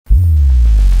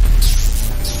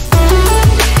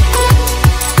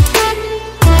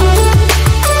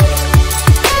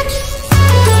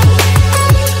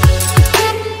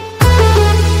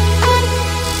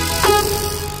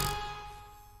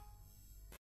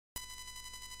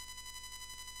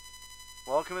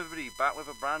Welcome everybody back with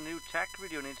a brand new tech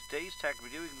video, and in today's tech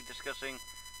video we're going to be discussing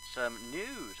some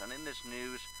news, and in this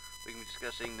news we're going to be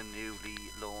discussing the newly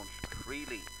launched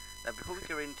Freely. Now before we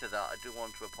go into that, I do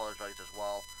want to apologise as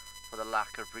well for the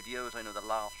lack of videos. I know the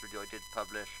last video I did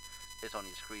publish is on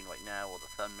your screen right now, or the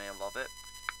thumbnail of it.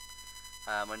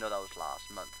 I know that was last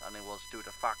month, and it was due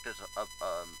to factors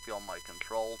beyond my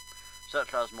control,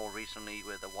 such as more recently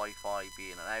with the Wi-Fi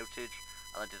being an outage,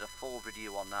 and I did a full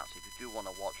video on that, so if you do want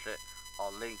to watch it,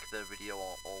 I'll link the video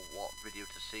or what video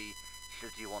to see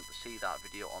should you want to see that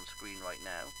video on screen right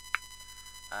now.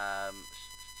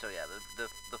 So yeah,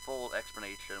 the full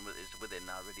explanation is within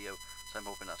that video, so I'm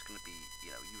hoping that's going to be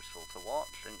useful to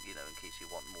watch, and in case you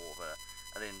want more of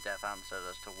an in-depth answer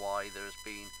as to why there's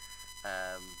been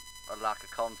a lack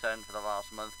of content for the last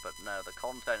month, but now the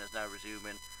content is now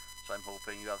resuming, so I'm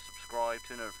hoping you have subscribed,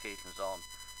 turn notifications on,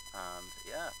 and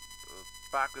yeah, we're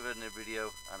back with a new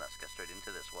video, and let's get straight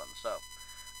into this one. So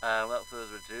without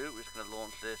further ado, we're just going to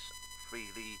launch this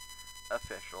Freely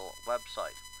official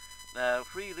website. Now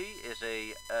Freely is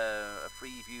a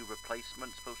Freeview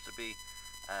replacement, supposed to be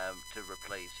to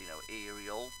replace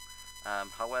Aerial.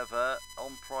 However,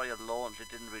 on prior launch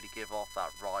it didn't really give off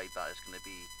that vibe that it's going to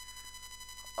be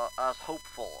as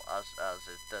hopeful as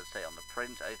it does say on the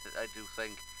print. I do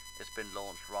think it's been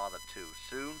launched rather too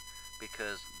soon,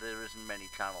 because there isn't many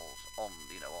channels on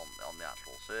on the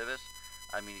actual service.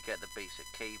 I mean, you get the basic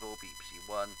cable, BBC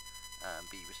One,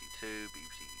 BBC Two,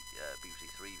 BBC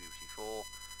Three, BBC Four,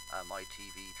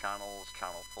 ITV channels,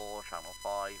 Channel 4, Channel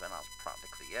 5, and that's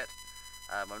practically it.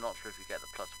 I'm not sure if you get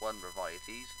the Plus One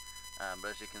varieties,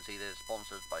 but as you can see, they're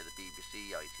sponsored by the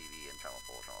BBC, ITV, and Channel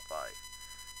 4, Channel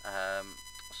 5.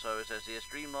 So it says here,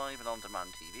 stream live and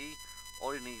on-demand TV.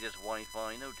 All you need is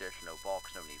Wi-Fi, no dish, no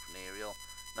box, no need for an aerial.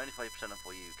 95% of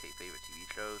all UK favourite TV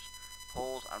shows.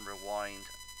 Pause and rewind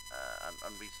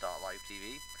and restart live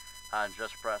TV, and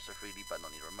just press the Freely button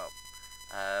on your remote.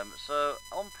 So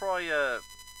on prior,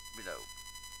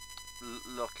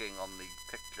 looking on the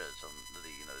pictures and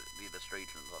the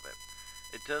illustrations of it,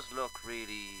 it does look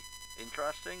really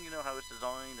interesting. How it's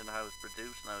designed and how it's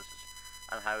produced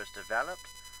and how it's developed.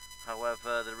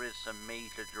 However, there is some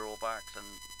major drawbacks, and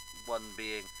one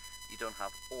being you don't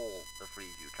have all the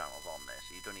Freeview channels on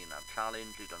this. You don't even have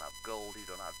Challenge, you don't have Gold, you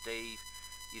don't have Dave,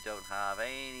 you don't have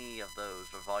any of those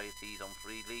varieties on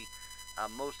Freely,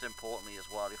 and most importantly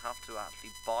as well, you have to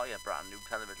actually buy a brand new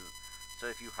television. So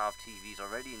if you have TVs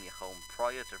already in your home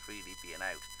prior to Freely being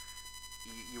out,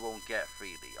 you won't get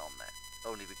Freely on there,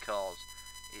 only because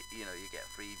you get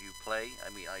Freeview Play.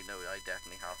 I mean, I know I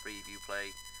definitely have Freeview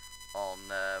Play on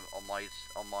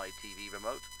my TV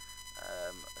remote.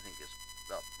 I think it's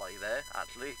up by there,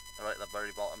 actually, right at the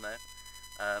very bottom there.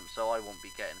 So I won't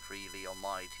be getting Freely on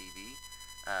my TV,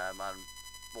 and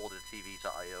all the TVs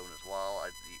that I own as well.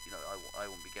 I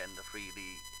won't be getting the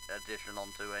Freely addition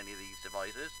onto any of these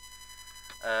devices.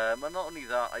 And not only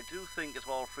that, I do think as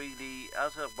well, Freely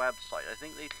as a website, I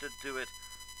think they should do it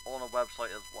on a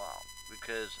website as well,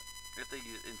 because if they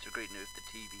integrate with the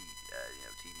TV,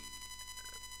 TV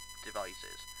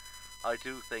devices, I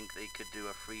do think they could do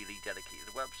a Freely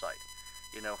dedicated website.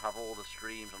 Have all the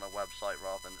streams on a website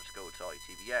rather than just go to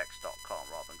itvx.com,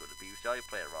 rather than go to BBC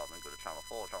iPlayer, rather than go to Channel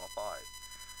 4, Channel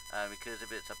 5. Because if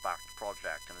it's a backed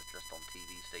project and it's just on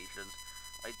TV stations,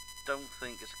 I don't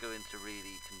think it's going to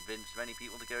really convince many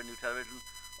people to get a new television.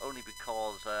 Only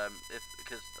because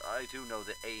because I do know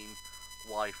the aim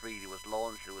why Freely was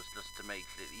launched. It was just to make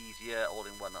it easier, all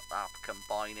in one app,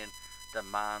 combining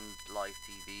demand, live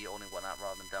TV, all in one app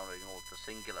rather than downloading all the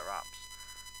singular apps.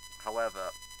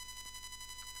 However,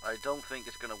 I don't think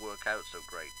it's going to work out so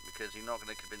great, because you're not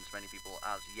going to convince many people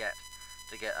as yet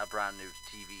to get a brand new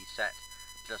TV set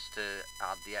just to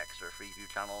add the extra Freeview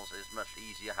channels. It's much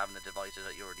easier having the devices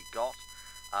that you already got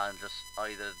and just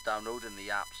either downloading the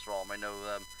apps from. I know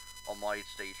on my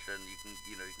station you can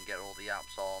get all the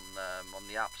apps on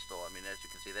the App Store. I mean, as you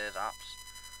can see, there's apps.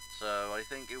 So I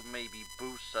think it would maybe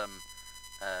boost some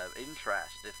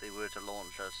interest if they were to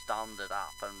launch a standard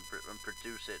app and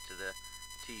produce it to the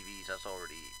TVs that's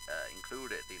already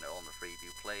included, on the Freeview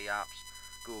Play apps,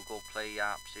 Google Play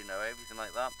apps, everything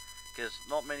like that. Because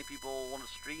not many people want to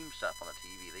stream stuff on a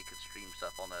TV. They could stream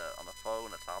stuff on a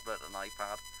phone, a tablet, an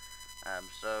iPad.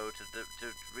 So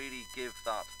to really give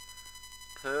that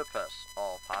purpose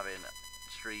of having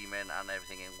streaming and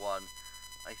everything in one,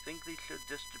 I think they should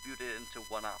distribute it into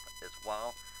one app as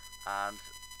well, and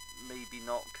maybe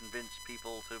not convince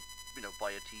people to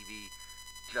buy a TV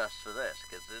just for this,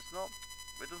 because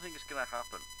I don't think it's going to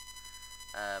happen.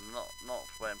 Not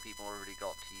when people already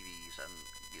got TVs and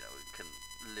can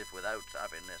live without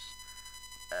having this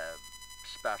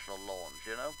special launch,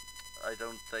 you know? I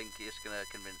don't think it's going to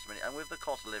convince many, and with the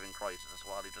cost of living crisis as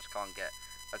well, you just can't get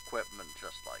equipment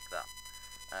just like that.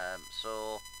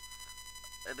 So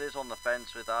it is on the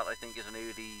fence with that. I think it's an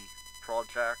early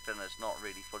project and it's not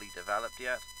really fully developed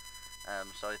yet.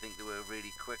 So I think they were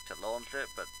really quick to launch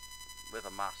it, but with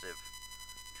a massive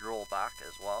drawback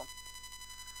as well.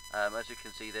 As you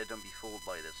can see, they don't be fooled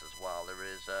by this as well. There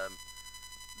is the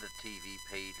TV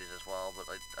pages as well, but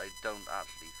I don't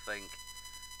actually think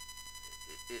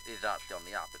it is actually on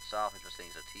the app itself. It just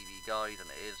thinks a TV guide, and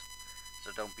it is.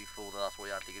 So don't be fooled that that's what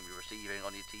you're actually going to be receiving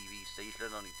on your TV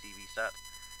station, on your TV set.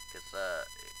 Because,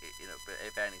 you know,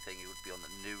 if anything, it would be on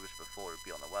the news before it would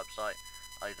be on the website.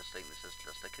 I just think this is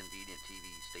just a convenient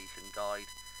TV station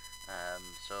guide.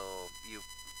 So you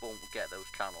won't get those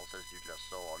channels as you just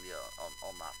saw on your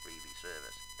on that Freely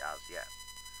service as yet.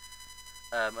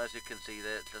 As you can see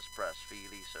there, just press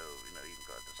Freely, so you know you've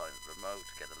got to design the remote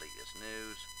to get the latest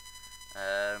news.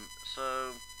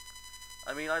 So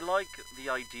I mean, I like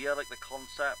the idea, I like the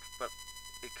concept, but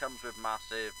it comes with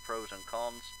massive pros and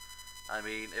cons. I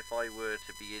mean, if I were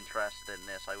to be interested in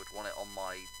this, I would want it on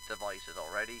my devices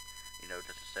already. You know,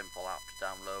 just a simple app to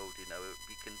download. You know, it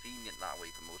would be convenient that way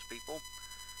for most people.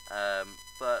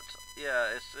 But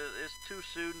yeah, it's too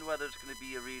soon whether it's going to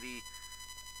be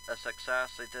a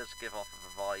success. It does give off of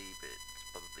a vibe. It's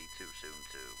probably too soon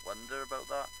to wonder about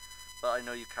that. But I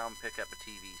know you can pick up a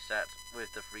TV set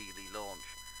with the Freely launch.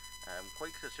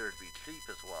 Quite considerably cheap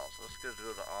as well. So let's go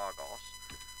to Argos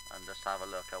and just have a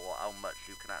look at how much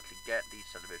you can actually get these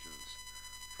televisions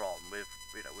from with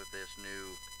this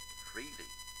new Freely,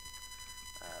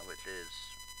 which is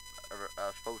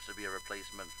supposed to be a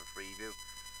replacement for Freeview.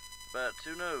 But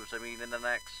who knows? I mean, in the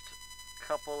next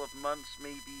couple of months,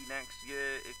 maybe next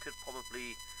year, it could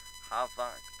probably have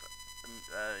that,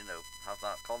 have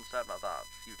that concept, have that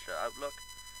future outlook.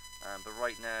 But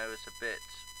right now, it's a bit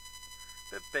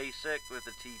basic with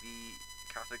the TV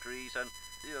categories, and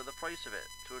you know the price of it,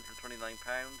 £229,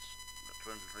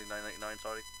 £229.99,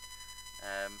 sorry.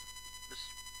 It's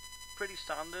pretty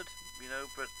standard, you know.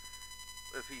 But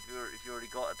if you already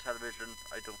got a television,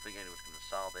 I don't think anyone's going to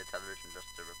sell their television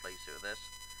just to replace it with this.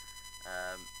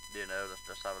 You know, let's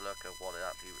just have a look at what it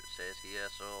actually says here.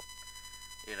 So,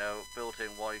 you know,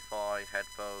 built-in Wi-Fi,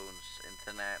 headphones,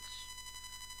 internet,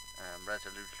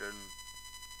 resolution.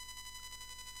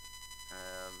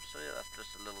 So yeah, that's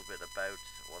just a little bit about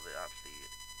what it actually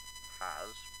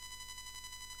has.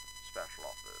 Special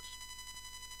offers.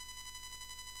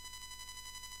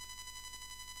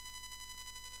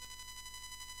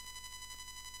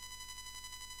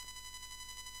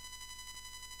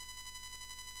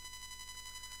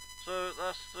 So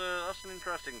that's an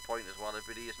interesting point as well. It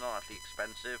really is not actually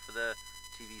expensive for the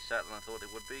TV set than I thought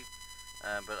it would be.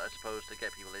 But I suppose to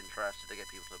get people interested, to get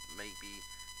people to maybe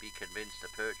be convinced to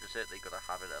purchase it, they've got to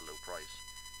have it at a low price.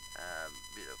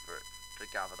 You know, to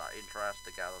gather that interest,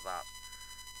 to gather that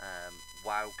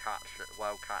wow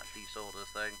catchy sort of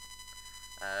thing.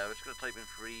 We're just going to type in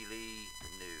Freely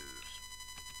news.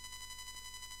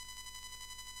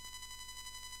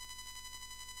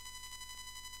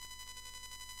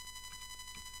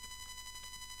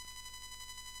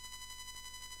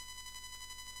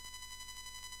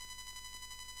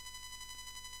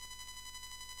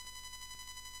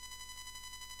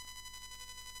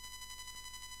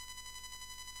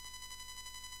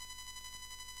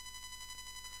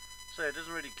 So it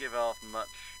doesn't really give off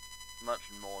much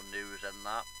more news than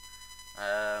that.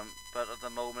 But at the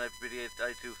moment, everybody,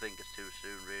 I do think it's too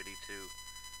soon really to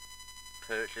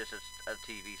purchase a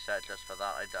TV set just for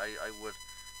that. I would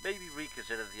maybe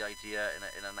reconsider the idea in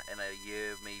a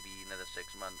year, maybe another 6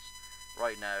 months.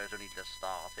 Right now, it's only just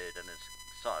started and it's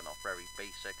starting off very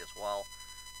basic as well.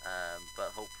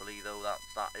 But hopefully, though,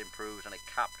 that improves and it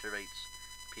capturates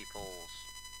people's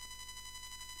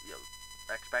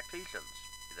expectations.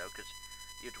 You know, because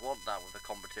you'd want that with the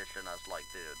competition as like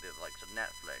the likes of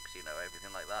Netflix, you know,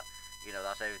 everything like that. You know,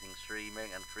 that's everything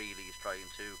streaming, and Freely is trying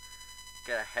to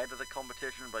get ahead of the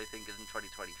competition. But I think in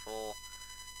 2024,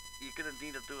 you're going to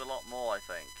need to do a lot more, I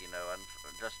think, you know, and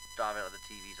just diving out of the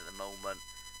TVs at the moment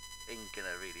ain't going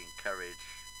to really encourage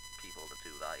people to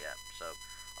do that yet. So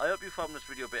I hope you found this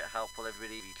video a bit helpful,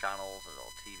 everybody. TV channels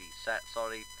or TV sets,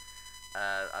 sorry,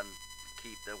 and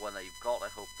keep the one that you've got.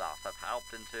 I hope that have helped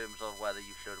in terms of whether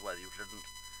you should, whether you shouldn't.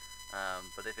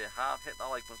 But if you have, hit that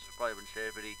like button, subscribe and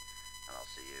share, everybody, and I'll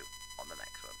see you on the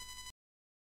next